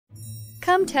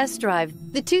Come test drive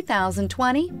the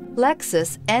 2020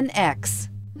 Lexus NX.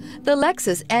 The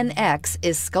Lexus NX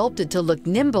is sculpted to look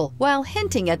nimble while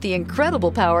hinting at the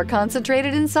incredible power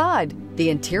concentrated inside. The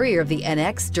interior of the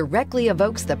NX directly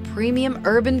evokes the premium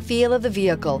urban feel of the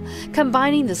vehicle,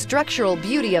 combining the structural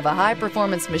beauty of a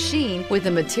high-performance machine with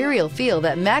a material feel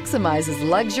that maximizes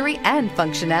luxury and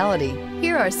functionality.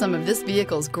 Here are some of this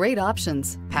vehicle's great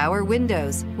options: power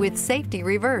windows with safety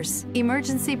reverse,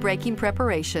 emergency braking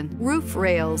preparation, roof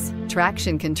rails,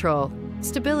 traction control,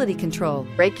 stability control,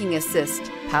 braking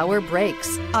assist, power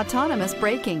brakes, autonomous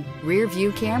braking, rear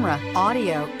view camera,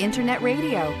 audio, internet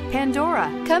radio, Pandora.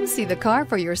 Come see the car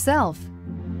for yourself.